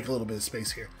know, just make a little bit of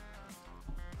space here.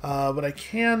 What I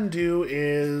can do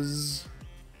is...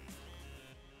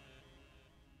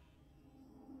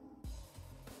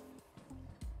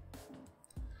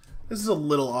 This is a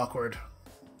little awkward.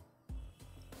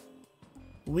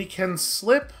 We can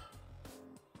slip.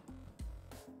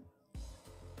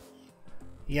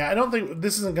 Yeah, I don't think...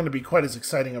 This isn't going to be quite as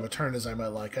exciting of a turn as I might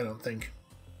like, I don't think.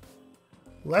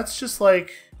 Let's just,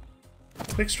 like...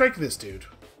 Quick strike this dude.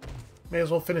 May as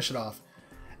well finish it off.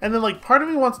 And then, like, part of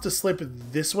me wants to slip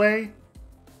this way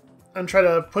and try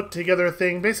to put together a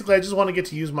thing. Basically, I just want to get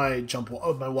to use my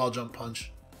my wall jump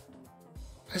punch.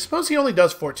 I suppose he only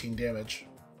does 14 damage.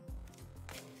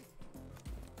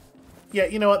 Yeah,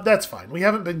 you know what? That's fine. We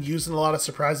haven't been using a lot of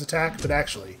surprise attack, but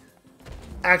actually,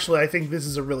 I think this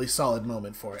is a really solid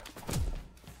moment for it.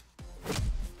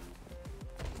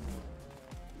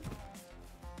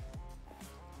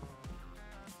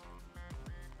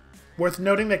 Worth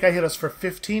noting that guy hit us for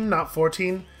 15, not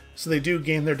 14, so they do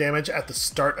gain their damage at the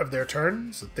start of their turn.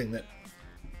 It's a thing that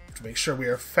to make sure we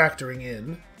are factoring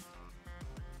in.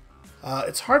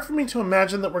 It's hard for me to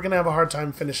imagine that we're going to have a hard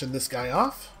time finishing this guy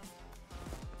off.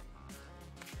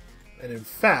 And in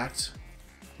fact,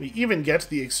 we even get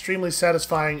the extremely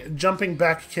satisfying jumping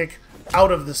back kick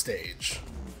out of the stage.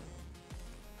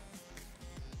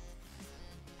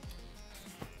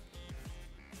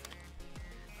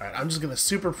 Alright, I'm just going to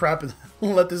super prep and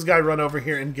let this guy run over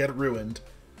here and get ruined.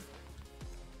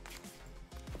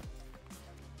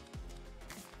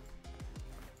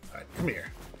 Alright, come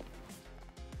here.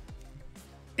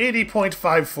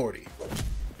 80.540.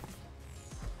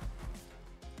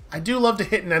 I do love to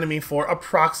hit an enemy for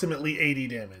approximately 80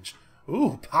 damage.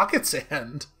 Ooh, pocket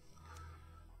sand.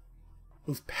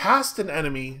 Move past an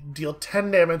enemy, deal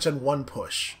 10 damage and 1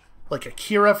 push. Like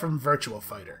Akira from Virtua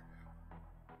Fighter.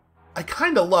 I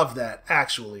kinda love that,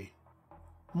 actually.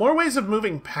 More ways of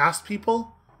moving past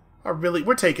people are really...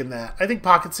 We're taking that. I think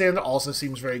pocket sand also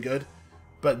seems very good.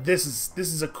 But this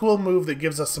is a cool move that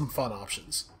gives us some fun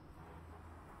options.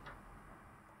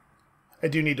 I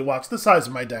do need to watch the size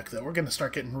of my deck, though. We're going to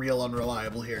start getting real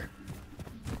unreliable here.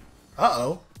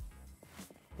 Uh-oh.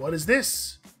 What is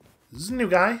this? This is a new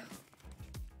guy.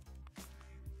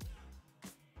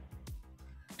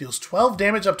 Deals 12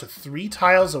 damage up to 3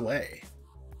 tiles away.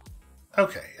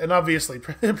 Okay, and obviously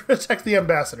protect the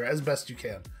Ambassador as best you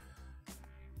can.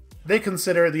 They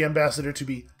consider the Ambassador to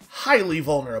be highly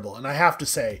vulnerable, and I have to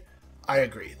say, I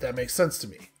agree. That makes sense to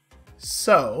me.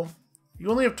 So, you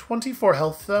only have 24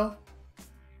 health, though.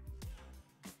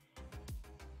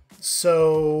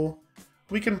 So,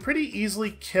 we can pretty easily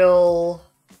kill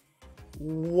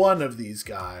one of these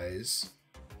guys.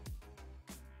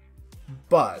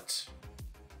 But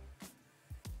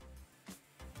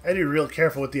I had to be real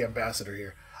careful with the Ambassador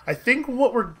here. I think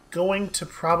what we're going to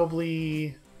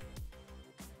probably...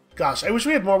 Gosh, I wish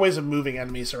we had more ways of moving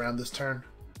enemies around this turn.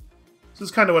 This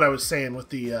is kind of what I was saying with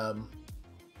the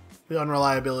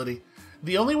unreliability.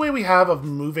 The only way we have of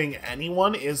moving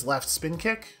anyone is left spin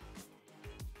kick.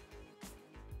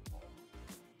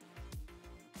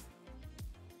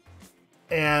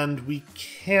 And we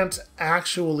can't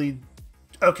actually...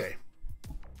 Okay.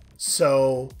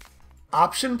 So,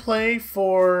 option play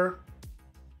for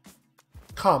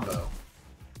combo.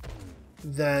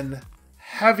 Then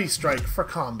heavy strike for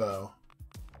combo.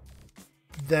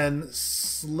 Then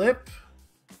slip.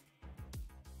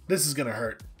 This is gonna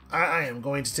hurt. I am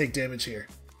going to take damage here.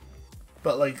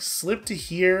 But like slip to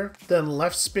here, then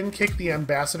left spin kick the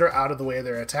Ambassador out of the way of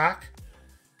their attack.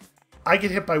 I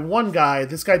get hit by one guy.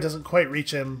 This guy doesn't quite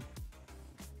reach him.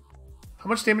 How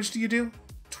much damage do you do?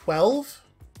 12?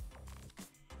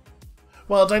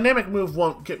 Well, dynamic move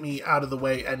won't get me out of the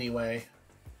way anyway.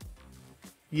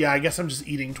 Yeah, I guess I'm just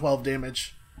eating 12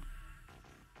 damage.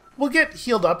 We'll get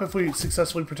healed up if we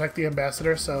successfully protect the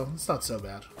Ambassador, so it's not so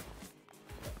bad.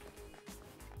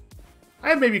 I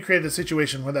have maybe created a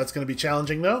situation where that's going to be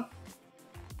challenging, though.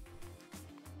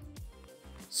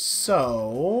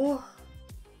 So...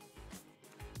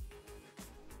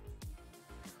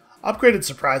 upgraded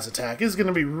surprise attack is going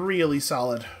to be really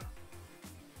solid.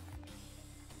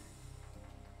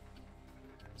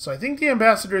 So I think the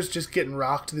Ambassador is just getting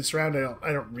rocked this round.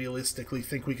 I don't realistically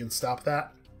think we can stop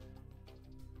that.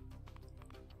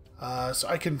 So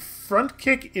I can front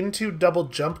kick into double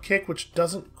jump kick, which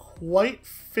doesn't quite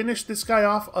finish this guy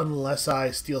off unless I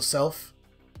steal self.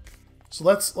 So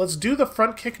let's do the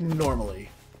front kick normally.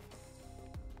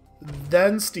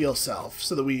 Then steal self,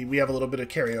 so that we have a little bit of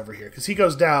carryover here. Because he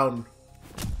goes down...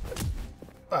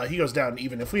 he goes down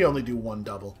even if we only do one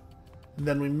double. And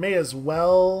then we may as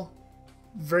well...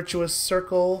 virtuous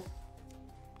circle.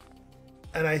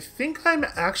 And I think I'm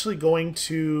actually going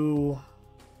to...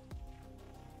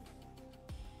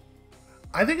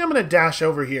 I think I'm going to dash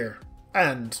over here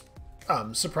and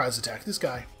surprise attack this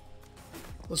guy.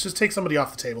 Let's just take somebody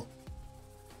off the table.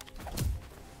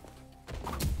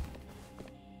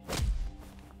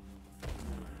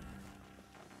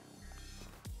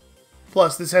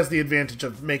 Plus, this has the advantage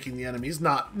of making the enemies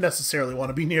not necessarily want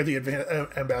to be near the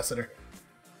ambassador.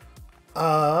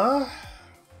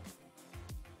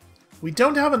 We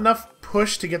don't have enough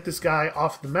push to get this guy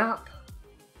off the map.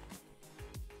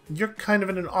 You're kind of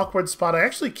in an awkward spot. I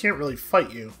actually can't really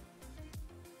fight you.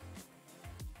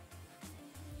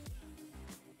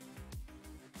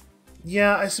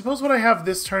 Yeah, I suppose what I have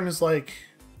this turn is like...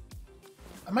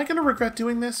 Am I going to regret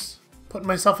doing this? Putting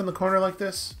myself in the corner like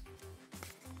this?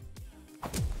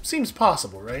 Seems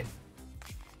possible, right?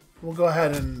 We'll go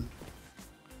ahead and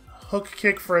hook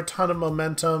kick for a ton of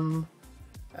momentum,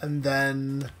 and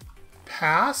then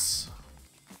pass.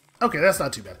 Okay, that's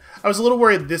not too bad. I was a little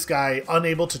worried this guy,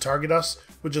 unable to target us,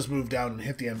 would just move down and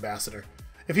hit the ambassador.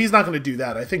 If he's not going to do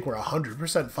that, I think we're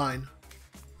 100% fine.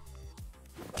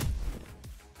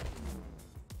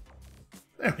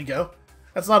 There we go.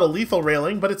 That's not a lethal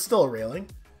railing, but it's still a railing.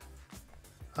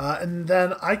 And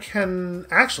then I can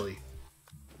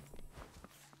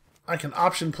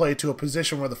option play to a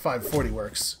position where the 540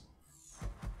 works.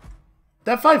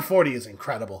 That 540 is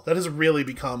incredible. That has really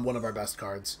become one of our best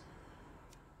cards.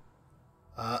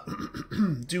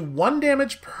 Do 1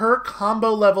 damage per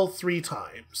combo level 3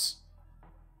 times.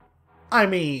 I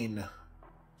mean...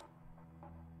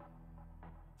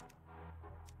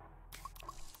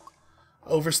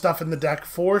 overstuff in the deck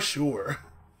for sure.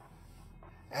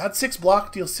 Add 6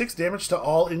 block, deal 6 damage to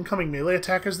all incoming melee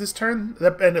attackers this turn.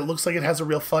 And it looks like it has a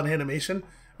real fun animation.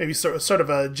 Maybe sort of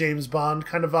a James Bond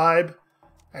kind of vibe.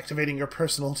 Activating your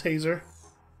personal taser.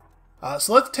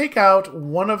 So let's take out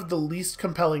one of the least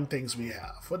compelling things we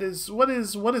have. What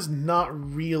is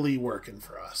not really working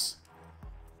for us?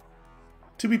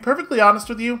 To be perfectly honest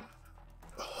with you,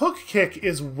 hook kick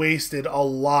is wasted a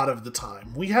lot of the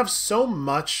time. We have so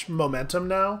much momentum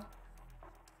now.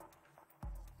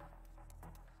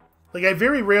 Like, I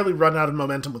very rarely run out of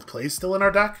momentum with plays still in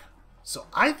our deck. So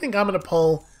I think I'm going to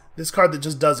pull this card that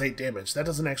just does 8 damage. That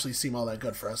doesn't actually seem all that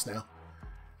good for us now.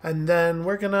 And then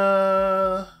we're going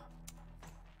to...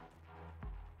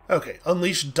 Okay,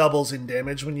 Unleash doubles in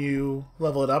damage when you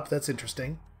level it up. That's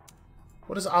interesting.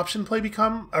 What does option play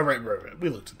become? Oh, right. We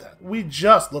looked at that. We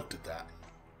just looked at that.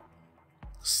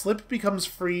 Slip becomes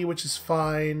free, which is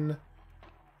fine.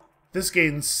 This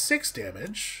gains 6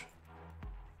 damage.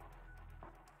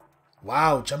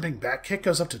 Wow, jumping back kick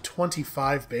goes up to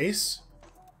 25 base.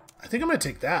 I think I'm going to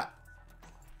take that.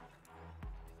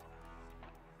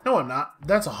 No, I'm not.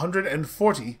 That's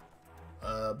 140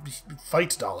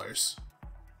 fight dollars.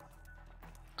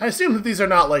 I assume that these are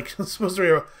not, like, supposed to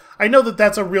be... I know that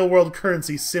that's a real-world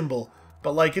currency symbol,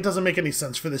 but, like, it doesn't make any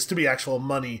sense for this to be actual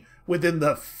money within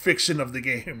the fiction of the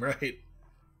game, right?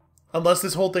 Unless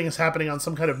this whole thing is happening on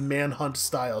some kind of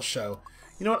Manhunt-style show.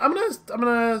 You know what? I'm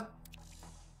gonna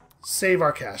save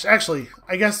our cash. Actually,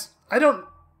 I guess I don't...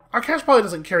 Our cash probably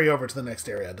doesn't carry over to the next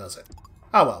area, does it?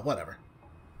 Oh, well, whatever.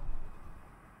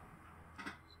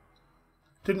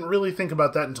 Didn't really think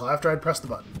about that until after I'd pressed the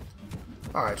button.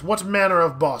 Alright, what manner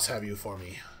of boss have you for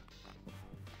me?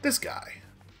 This guy.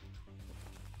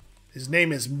 His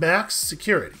name is Max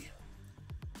Security.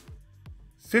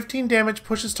 15 damage,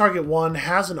 pushes target 1,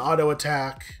 has an auto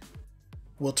attack,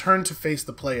 will turn to face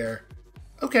the player.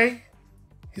 Okay,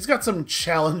 he's got some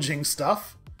challenging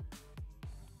stuff.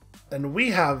 And we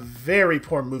have very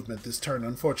poor movement this turn,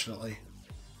 unfortunately.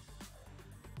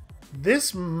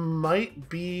 This might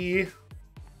be...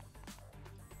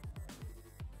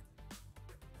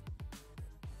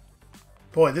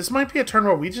 Boy, this might be a turn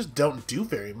where we just don't do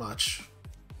very much.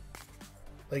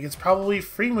 Like, it's probably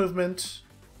free movement.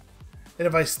 And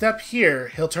if I step here,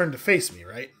 he'll turn to face me,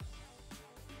 right?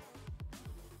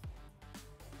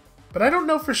 But I don't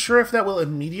know for sure if that will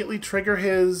immediately trigger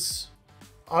his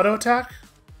auto attack.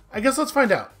 I guess let's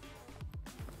find out.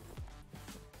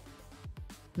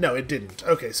 No, it didn't.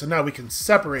 Okay, so now we can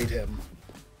separate him.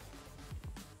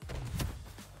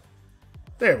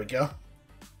 There we go.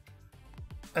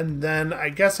 And then I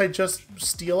guess I just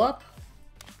steal up.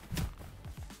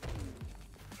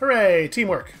 Hooray!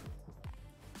 Teamwork!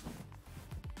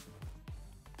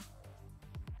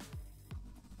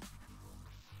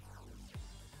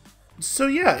 So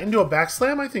yeah, into a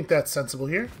backslam, I think that's sensible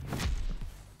here.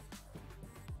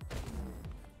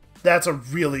 That's a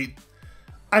really...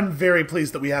 I'm very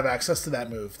pleased that we have access to that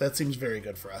move. That seems very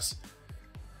good for us.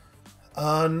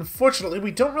 Unfortunately,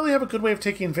 we don't really have a good way of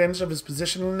taking advantage of his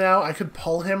position now. I could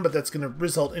pull him, but that's going to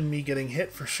result in me getting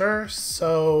hit for sure,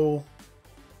 so...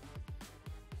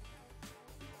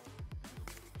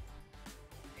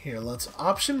 Here, let's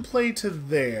option play to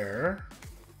there.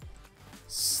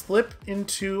 Slip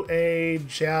into a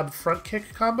jab front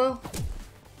kick combo.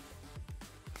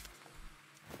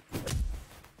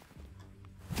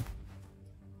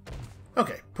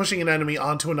 pushing an enemy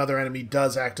onto another enemy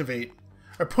does activate,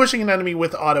 or pushing an enemy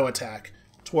with auto attack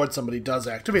towards somebody does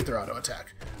activate their auto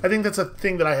attack. I think that's a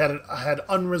thing that I had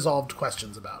unresolved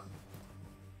questions about.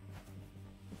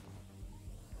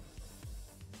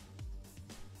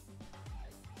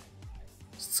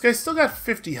 So this guy's still got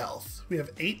 50 health. We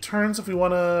have 8 turns if we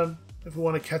want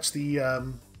to catch the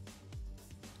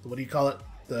what do you call it?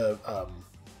 The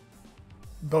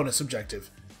bonus objective.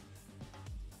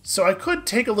 So I could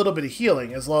take a little bit of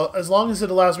healing as long as it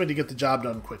allows me to get the job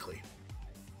done quickly.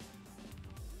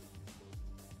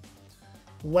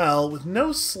 Well, with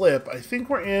no slip, I think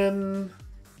we're in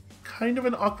kind of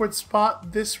an awkward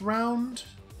spot this round.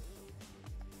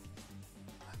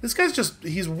 This guy's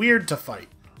he's weird to fight.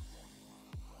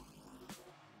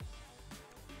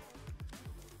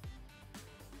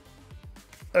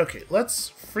 Okay, let's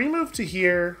free move to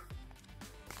here,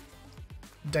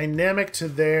 dynamic to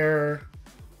there,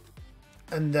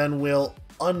 and then we'll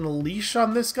unleash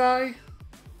on this guy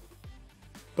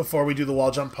before we do the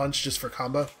wall jump punch just for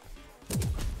combo.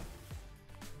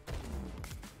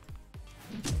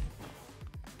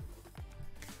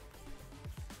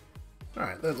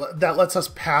 Alright, that lets us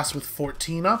pass with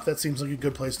 14 up. That seems like a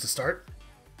good place to start.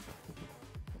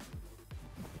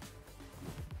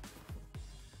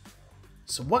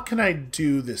 So what can I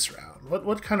do this round?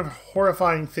 What kind of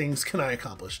horrifying things can I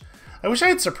accomplish? I wish I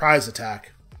had surprise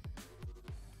attack.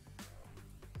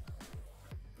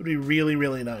 It would be really,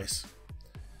 really nice.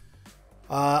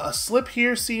 A slip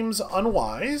here seems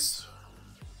unwise.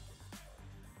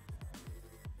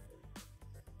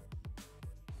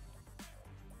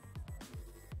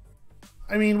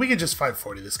 I mean, we could just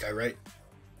 540 this guy, right?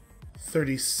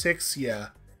 36, yeah.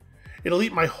 It'll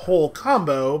eat my whole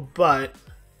combo, but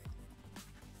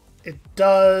it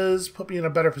does put me in a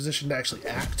better position to actually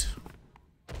act.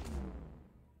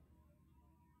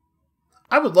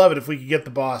 I would love it if we could get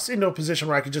the boss into a position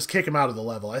where I could just kick him out of the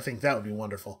level. I think that would be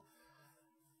wonderful.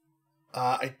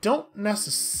 I don't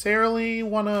necessarily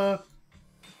want to...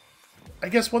 I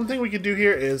guess one thing we could do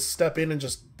here is step in and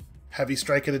just heavy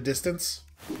strike at a distance.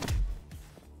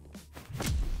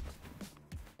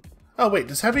 Oh wait,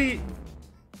 does heavy...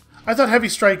 I thought heavy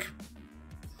strike...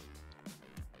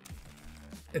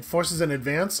 It forces an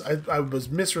advance? I was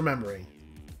misremembering.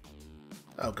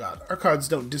 Oh god, our cards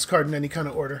don't discard in any kind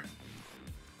of order.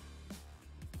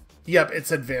 Yep,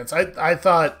 it's advance. I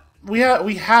thought we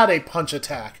had a punch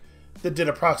attack that did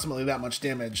approximately that much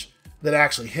damage that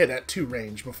actually hit at 2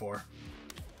 range before.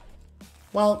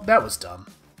 Well, that was dumb.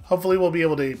 Hopefully we'll be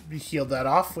able to heal that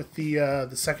off with the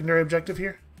secondary objective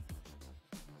here.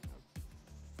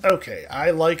 Okay,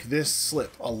 I like this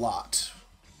slip a lot.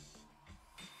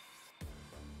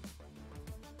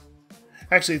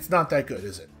 Actually, it's not that good,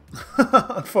 is it?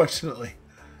 Unfortunately.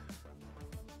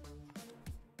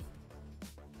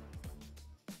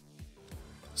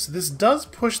 So this does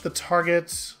push the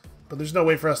target, but there's no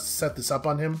way for us to set this up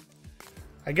on him.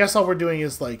 I guess all we're doing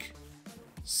is, like,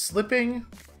 slipping,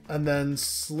 and then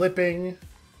slipping.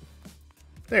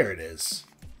 There it is.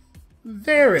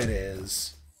 There it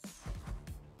is.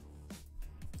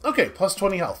 Okay, plus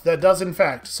 20 health. That does, in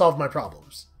fact, solve my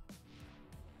problems.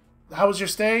 How was your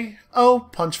stay? Oh,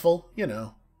 punchful, you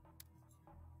know.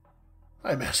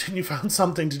 I imagine you found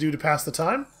something to do to pass the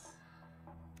time.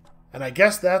 And I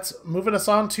guess that's moving us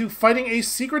on to fighting a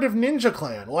secretive ninja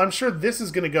clan. Well, I'm sure this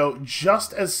is going to go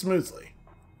just as smoothly.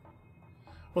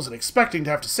 Wasn't expecting to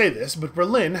have to say this, but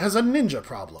Berlin has a ninja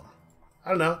problem.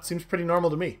 I don't know, it seems pretty normal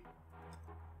to me.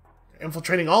 They're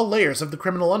infiltrating all layers of the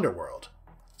criminal underworld.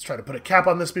 Let's try to put a cap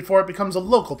on this before it becomes a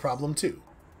local problem, too.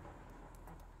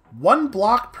 1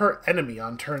 block per enemy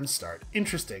on turn start.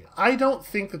 Interesting. I don't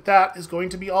think that is going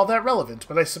to be all that relevant,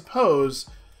 but I suppose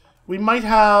we might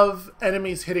have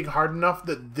enemies hitting hard enough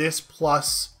that this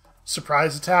plus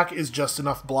surprise attack is just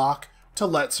enough block to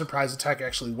let surprise attack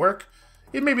actually work.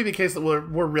 It may be the case that we're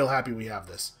real happy we have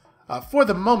this. For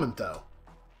the moment, though,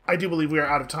 I do believe we are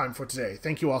out of time for today.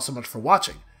 Thank you all so much for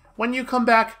watching. When you come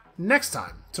back next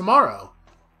time, tomorrow,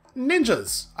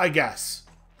 ninjas, I guess.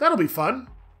 That'll be fun.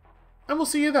 And we'll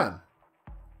see you then.